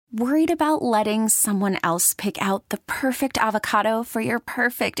Worried about letting someone else pick out the perfect avocado for your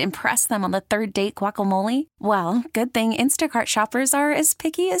perfect impress them on the third date guacamole? Well, good thing Instacart shoppers are as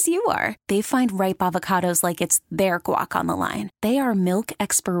picky as you are. They find ripe avocados like it's their guac on the line. They are milk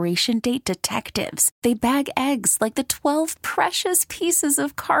expiration date detectives. They bag eggs like the 12 precious pieces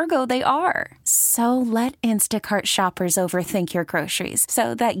of cargo they are. So let Instacart shoppers overthink your groceries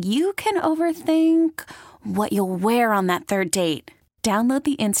so that you can overthink what you'll wear on that third date. Download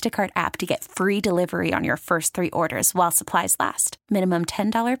the Instacart app to get free delivery on your first 3 orders while supplies last. Minimum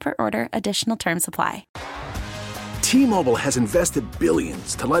 $10 per order. Additional terms apply. T-Mobile has invested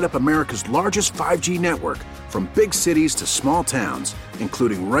billions to light up America's largest 5G network, from big cities to small towns,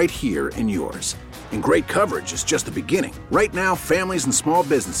 including right here in yours. And great coverage is just the beginning. Right now, families and small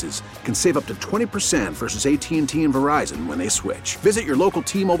businesses can save up to 20% versus AT&T and Verizon when they switch. Visit your local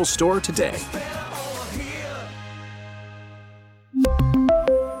T-Mobile store today.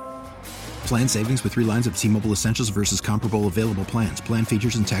 Plan savings with 3 lines of T-Mobile Essentials versus comparable available plans. Plan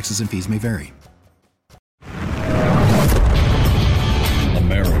features and taxes and fees may vary.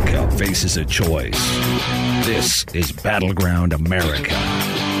 America faces a choice. This is Battleground America.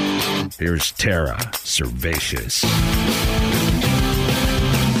 Here's Tara Servatius.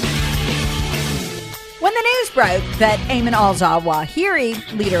 When the news broke that Ayman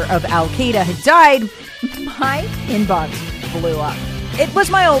al-Zawahiri, leader of Al-Qaeda, had died, my inbox blew up. It was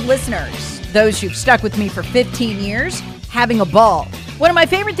my old listeners, those who've stuck with me for 15 years, having a ball. One of my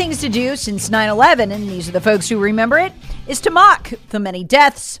favorite things to do since 9/11, and these are the folks who remember it, is to mock the many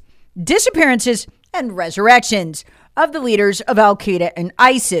deaths, disappearances, and resurrections of the leaders of Al-Qaeda and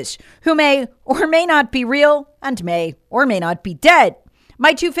ISIS, who may or may not be real and may or may not be dead.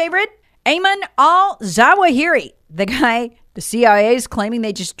 My 2 favorite, Ayman al-Zawahiri, the guy the CIA is claiming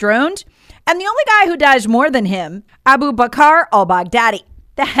they just droned, and the only guy who dies more than him, Abu Bakr al-Baghdadi,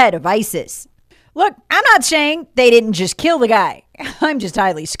 the head of ISIS. Look, I'm not saying they didn't just kill the guy. I'm just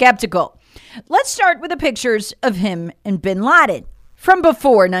highly skeptical. Let's start with the pictures of him and bin Laden from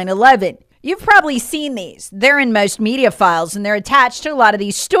before 9/11. You've probably seen these. They're in most media files, and they're attached to a lot of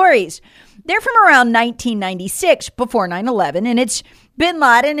these stories. They're from around 1996, before 9/11, and it's bin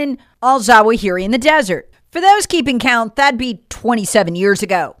Laden and al-Zawahiri in the desert. For those keeping count, that'd be 27 years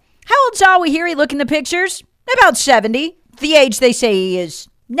ago. How old Zawahiri look in the pictures? About 70, the age they say he is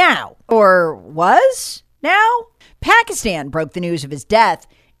now, or was now. Pakistan broke the news of his death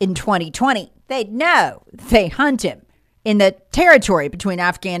in 2020. They'd know. They hunt him in the territory between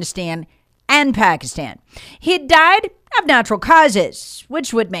Afghanistan and Pakistan. He had died of natural causes,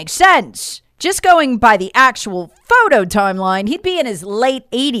 which would make sense. Just going by the actual photo timeline, he'd be in his late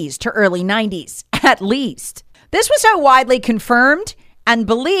 80s to early 90s, at least. This was so widely confirmed and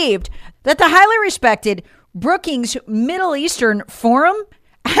believed that the highly respected Brookings Middle Eastern Forum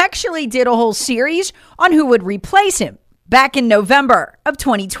actually did a whole series on who would replace him back in November of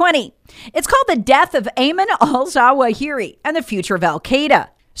 2020. It's called The Death of Ayman al-Zawahiri and the Future of Al-Qaeda.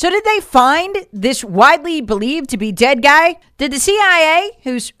 So did they find this widely believed to be dead guy? Did the CIA,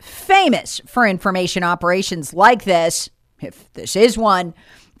 who's famous for information operations like this, if this is one,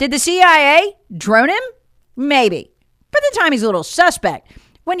 did the CIA drone him? Maybe. But at the time, he's a little suspect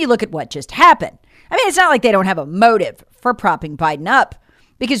when you look at what just happened. I mean, it's not like they don't have a motive for propping Biden up,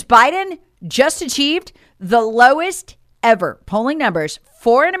 because Biden just achieved the lowest ever polling numbers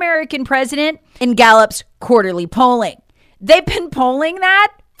for an American president in Gallup's quarterly polling. They've been polling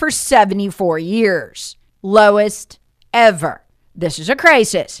that for 74 years. Lowest ever. This is a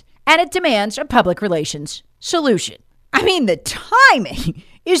crisis, and it demands a public relations solution. I mean, the timing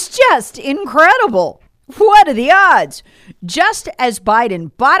is just incredible. What are the odds? Just as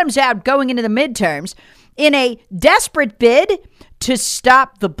Biden bottoms out going into the midterms in a desperate bid to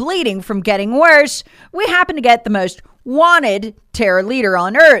stop the bleeding from getting worse, we happen to get the most wanted terror leader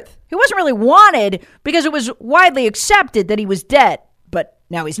on earth. He wasn't really wanted because it was widely accepted that he was dead, but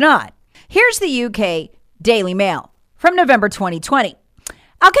now he's not. Here's the UK Daily Mail from November 2020.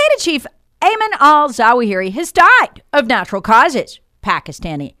 Al-Qaeda chief Ayman al-Zawahiri has died of natural causes,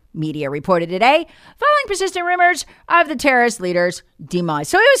 Pakistani media reported today, following persistent rumors of the terrorist leader's demise.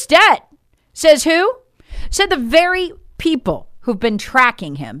 So he was dead. Says who? Said the very people who've been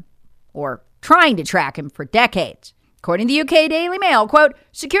tracking him, or trying to track him, for decades. According to the UK Daily Mail, quote,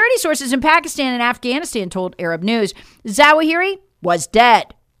 security sources in Pakistan and Afghanistan told Arab News Zawahiri was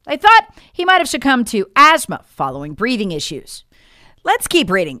dead. They thought he might have succumbed to asthma following breathing issues. Let's keep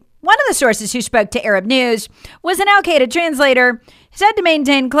reading. One of the sources who spoke to Arab News was an Al-Qaeda translator said to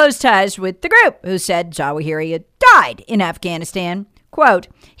maintain close ties with the group, who said Zawahiri had died in Afghanistan, Quote,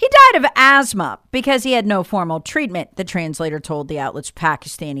 he died of asthma because he had no formal treatment, the translator told the outlet's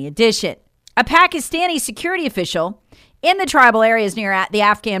Pakistani edition. A Pakistani security official in the tribal areas near the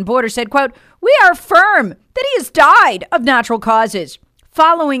Afghan border said, quote, we are firm that he has died of natural causes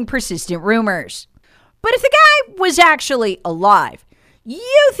following persistent rumors. But if the guy was actually alive,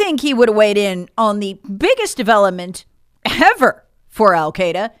 you think he would have weighed in on the biggest development ever for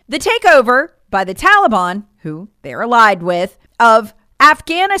al-Qaeda, the takeover by the Taliban, who they're allied with, of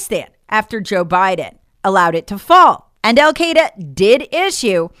Afghanistan after Joe Biden allowed it to fall. And al-Qaeda did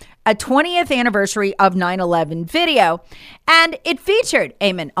issue a 20th anniversary of 9/11 video, and it featured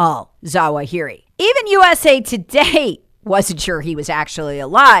Ayman al-Zawahiri. Even USA Today wasn't sure he was actually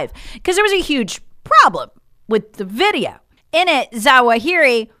alive because there was a huge problem with the video. In it,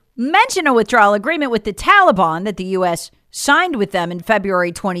 Zawahiri mentioned a withdrawal agreement with the Taliban that the U.S. signed with them in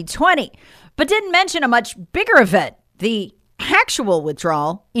February 2020, but didn't mention a much bigger event, the actual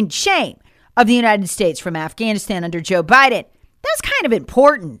withdrawal in shame of the United States from Afghanistan under Joe Biden. That's kind of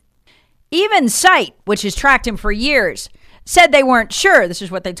important. Even SITE, which has tracked him for years, said they weren't sure, this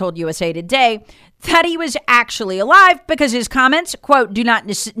is what they told USA Today, that he was actually alive because his comments, quote, do not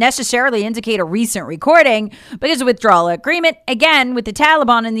necessarily indicate a recent recording because the withdrawal agreement, again, with the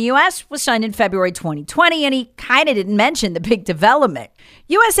Taliban in the U.S. was signed in February 2020, and he kind of didn't mention the big development.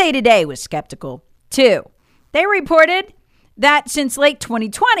 USA Today was skeptical, too. They reported that since late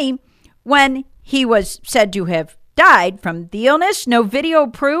 2020, when he was said to have died from the illness, no video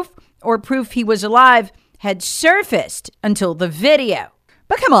proof or proof he was alive had surfaced until the video.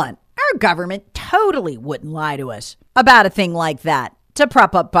 But come on, our government totally wouldn't lie to us about a thing like that to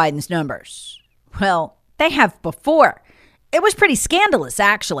prop up Biden's numbers. Well, they have before. It was pretty scandalous,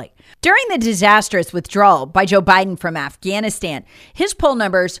 actually. During the disastrous withdrawal by Joe Biden from Afghanistan, his poll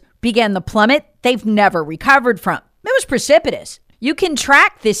numbers began the plummet they've never recovered from. It was precipitous. You can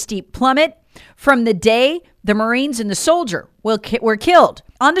track this steep plummet from the day the Marines and the soldier were killed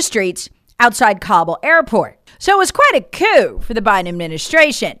on the streets outside Kabul airport. So it was quite a coup for the Biden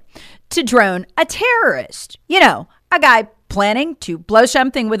administration to drone a terrorist. You know, a guy planning to blow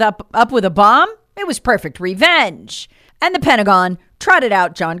something up with a bomb. It was perfect revenge. And the Pentagon trotted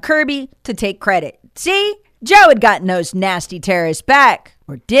out John Kirby to take credit. See, Joe had gotten those nasty terrorists back.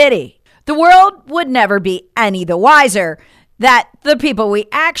 Or did he? The world would never be any the wiser that the people we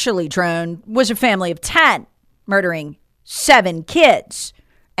actually droned was a family of 10, murdering 7 kids.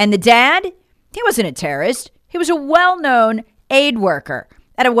 And the dad, he wasn't a terrorist. He was a well-known aid worker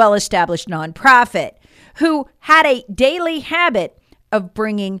at a well-established nonprofit who had a daily habit of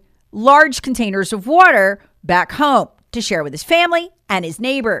bringing large containers of water back home to share with his family and his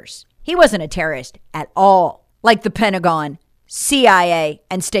neighbors. He wasn't a terrorist at all, like the Pentagon, CIA,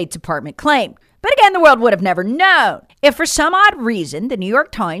 and State Department claimed. But again, the world would have never known if for some odd reason the New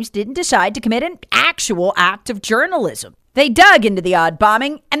York Times didn't decide to commit an actual act of journalism. They dug into the odd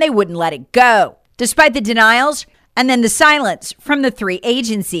bombing and they wouldn't let it go, despite the denials and then the silence from the 3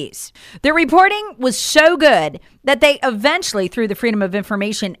 agencies. The reporting was so good that they eventually, through the Freedom of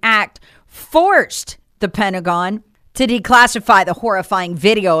Information Act, forced the Pentagon to declassify the horrifying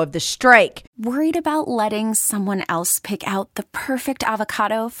video of the strike. Worried about letting someone else pick out the perfect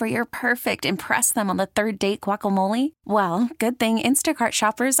avocado for your perfect impress them on the third date guacamole? Well, good thing Instacart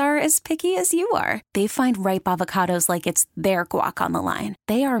shoppers are as picky as you are. They find ripe avocados like it's their guac on the line.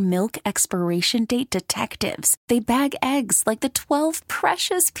 They are milk expiration date detectives. They bag eggs like the 12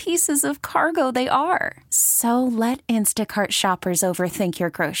 precious pieces of cargo they are. So let Instacart shoppers overthink your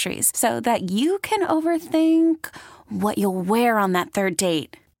groceries so that you can overthink what you'll wear on that third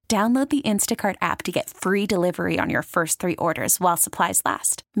date. Download the Instacart app to get free delivery on your first 3 orders while supplies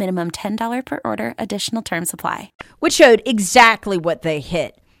last. Minimum $10 per order. Additional terms apply. Which showed exactly what they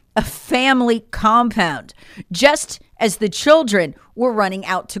hit. A family compound. Just as the children were running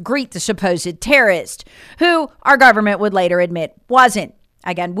out to greet the supposed terrorist, who our government would later admit wasn't.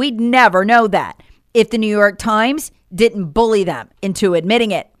 Again, we'd never know that if the New York Times didn't bully them into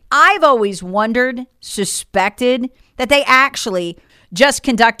admitting it. I've always wondered, suspected, that they actually just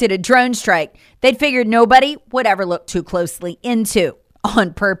conducted a drone strike they'd figured nobody would ever look too closely into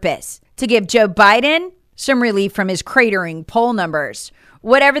on purpose to give Joe Biden some relief from his cratering poll numbers.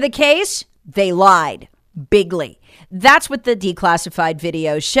 Whatever the case, they lied bigly. That's what the declassified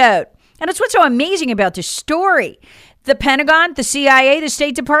video showed. And it's what's so amazing about this story. The Pentagon, the CIA, the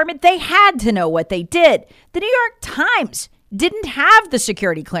State Department, they had to know what they did. The New York Times didn't have the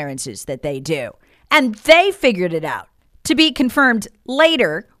security clearances that they do. And they figured it out, to be confirmed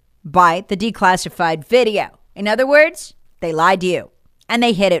later by the declassified video. In other words, they lied to you and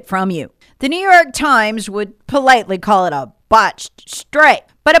they hid it from you. The New York Times would politely call it a botched strike.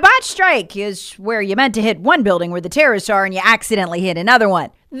 But a botched strike is where you meant to hit one building where the terrorists are and you accidentally hit another one.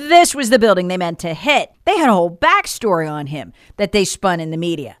 This was the building they meant to hit. They had a whole backstory on him that they spun in the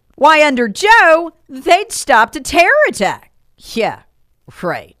media. Why, under Joe, they'd stopped a terror attack. Yeah,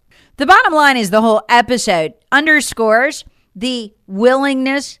 right. The bottom line is the whole episode underscores the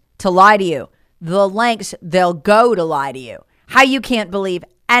willingness to lie to you, the lengths they'll go to lie to you, how you can't believe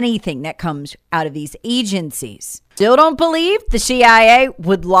anything that comes out of these agencies. Still don't believe the CIA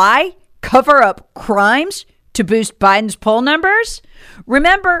would lie, cover up crimes to boost Biden's poll numbers?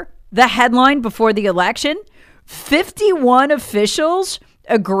 Remember the headline before the election? 51 officials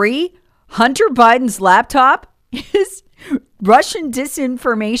agree Hunter Biden's laptop is Russian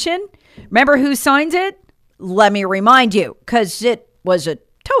disinformation. Remember who signed it? Let me remind you, because it was a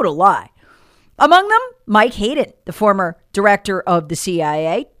total lie. Among them, Mike Hayden, the former director of the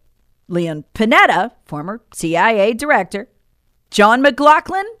CIA, Leon Panetta, former CIA director, John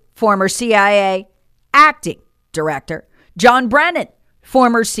McLaughlin, former CIA acting director, John Brennan,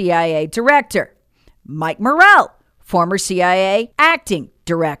 former CIA director, Mike Morrell, former CIA acting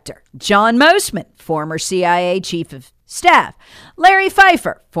director, John Mosman, former CIA chief of staff, Larry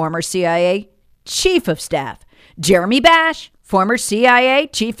Pfeiffer, former CIA chief of staff, Jeremy Bash, former CIA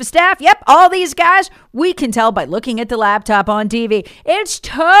chief of staff. Yep, all these guys, we can tell by looking at the laptop on TV. It's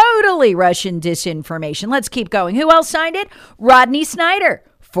totally Russian disinformation. Let's keep going. Who else signed it? Rodney Snyder,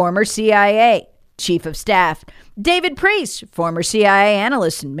 former CIA chief of staff. David Priest, former CIA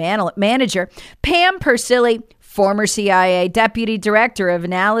analyst and manager. Pam Persili, former CIA deputy director of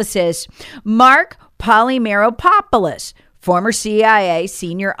analysis. Mark Polymeropoulos, former CIA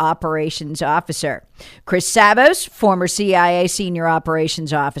senior operations officer. Chris Savos, former CIA senior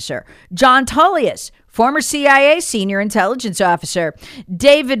operations officer. John Tullius, former CIA senior intelligence officer.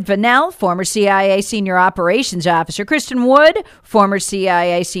 David Vanell, former CIA senior operations officer. Kristen Wood, former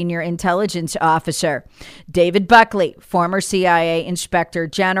CIA senior intelligence officer. David Buckley, former CIA inspector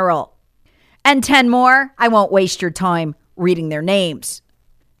general. And 10 more. I won't waste your time reading their names.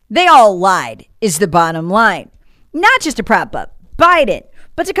 They all lied, is the bottom line. Not just to prop up Biden,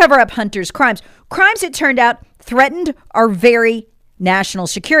 but to cover up Hunter's crimes. Crimes, it turned out, threatened our very national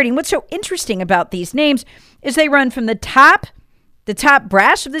security. And what's so interesting about these names is they run from the top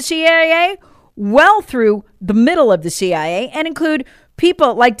brass of the CIA, well through the middle of the CIA, and include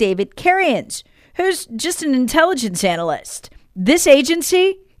people like David Karians, who's just an intelligence analyst. This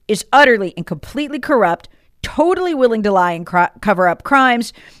agency is utterly and completely corrupt, totally willing to lie and cover up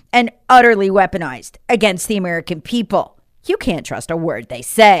crimes, and utterly weaponized against the American people. You can't trust a word they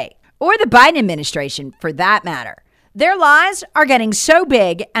say. Or the Biden administration, for that matter. Their lies are getting so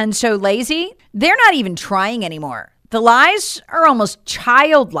big and so lazy, they're not even trying anymore. The lies are almost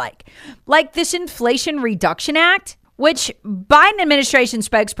childlike. Like this Inflation Reduction Act, which Biden administration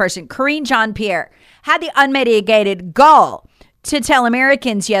spokesperson Karine Jean-Pierre had the unmitigated gall to tell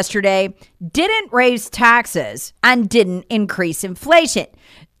Americans yesterday didn't raise taxes and didn't increase inflation,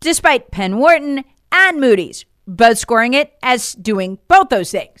 despite Penn Wharton and Moody's both scoring it as doing both those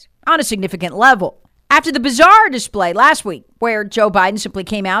things on a significant level. After the bizarre display last week where Joe Biden simply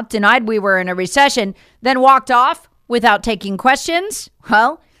came out, denied we were in a recession, then walked off without taking questions,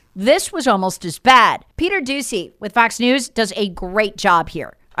 well, this was almost as bad. Peter Doocy with Fox News does a great job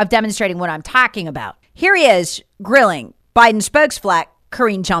here of demonstrating what I'm talking about. Here he is grilling Biden spokesflack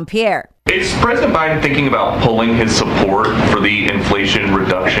Karine Jean-Pierre. Is President Biden thinking about pulling his support for the Inflation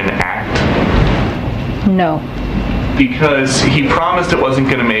Reduction Act? No. Because he promised it wasn't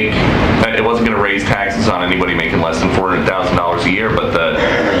going to raise taxes on anybody making less than $400,000 a year, but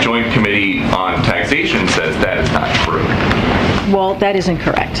the Joint Committee on Taxation says that is not true. Well, that isn't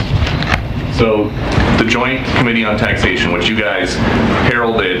correct. So the Joint Committee on Taxation, which you guys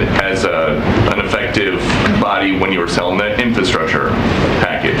heralded as an effective body when you were selling the infrastructure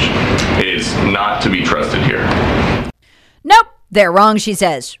package, is not to be trusted here. Nope, they're wrong, she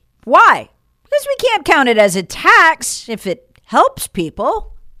says. Why? Because we can't count it as a tax if it helps people.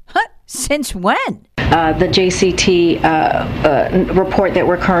 Since when? The JCT report that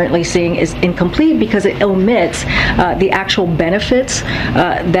we're currently seeing is incomplete because it omits the actual benefits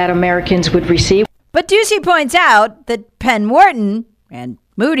that Americans would receive. But Doocy points out that Penn Wharton and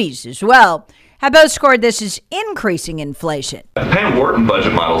Moody's as well have both scored this as increasing inflation. The Penn Wharton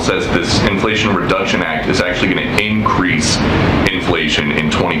budget model says this Inflation Reduction Act is actually going to increase inflation in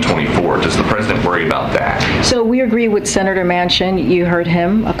 2024. Does the president worry about that? So we agree with Senator Manchin. You heard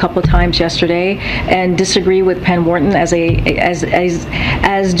him a couple of times yesterday, and disagree with Penn Wharton as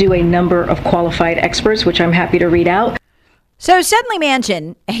do a number of qualified experts, which I'm happy to read out. So suddenly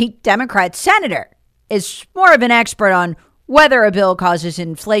Manchin, a Democrat senator, is more of an expert on Whether a bill causes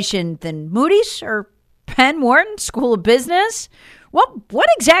inflation, then Moody's or Penn Wharton School of Business? Well, what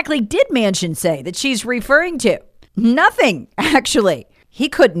exactly did Manchin say that she's referring to? Nothing, actually. He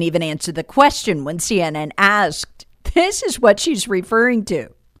couldn't even answer the question when CNN asked. This is what she's referring to.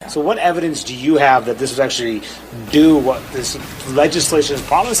 So what evidence do you have that this was actually do what this legislation is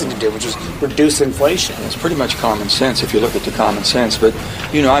promising to do, which is reduce inflation? It's pretty much common sense if you look at the common sense. But,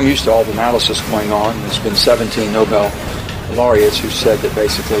 I'm used to all the analysis going on. There's been 17 Nobel laureates who said that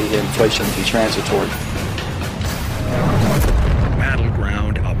basically inflation would be transitory.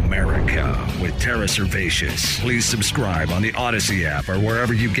 Battleground America with Tara Servatius. Please subscribe on the Odyssey app or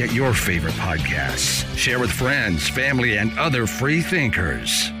wherever you get your favorite podcasts. Share with friends, family, and other free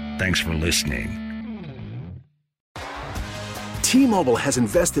thinkers. Thanks for listening. T-Mobile has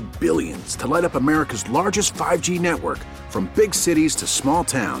invested billions to light up America's largest 5G network, from big cities to small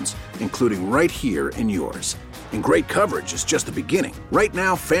towns, including right here in yours. And great coverage is just the beginning. Right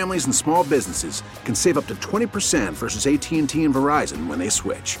now, families and small businesses can save up to 20% versus AT&T and Verizon when they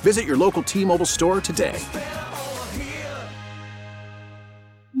switch. Visit your local T-Mobile store today.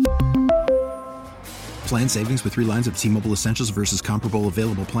 Plan savings with 3 lines of T-Mobile Essentials versus comparable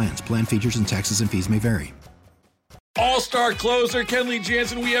available plans. Plan features and taxes and fees may vary. All-star closer Kenley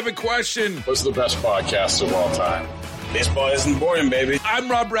Jansen, we have a question. What's the best podcast of all time? Baseball isn't boring, baby.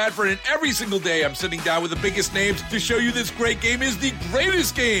 I'm Rob Bradford, and every single day I'm sitting down with the biggest names to show you this great game is the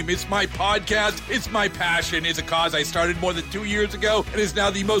greatest game. It's my podcast. It's my passion. It's a cause I started more than 2 years ago and is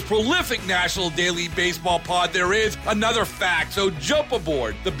now the most prolific national daily baseball pod there is. Another fact, so jump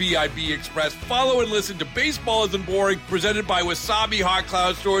aboard the BIB Express. Follow and listen to Baseball Isn't Boring, presented by Wasabi Hot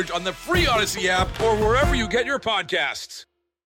Cloud Storage on the free Odyssey app or wherever you get your podcasts.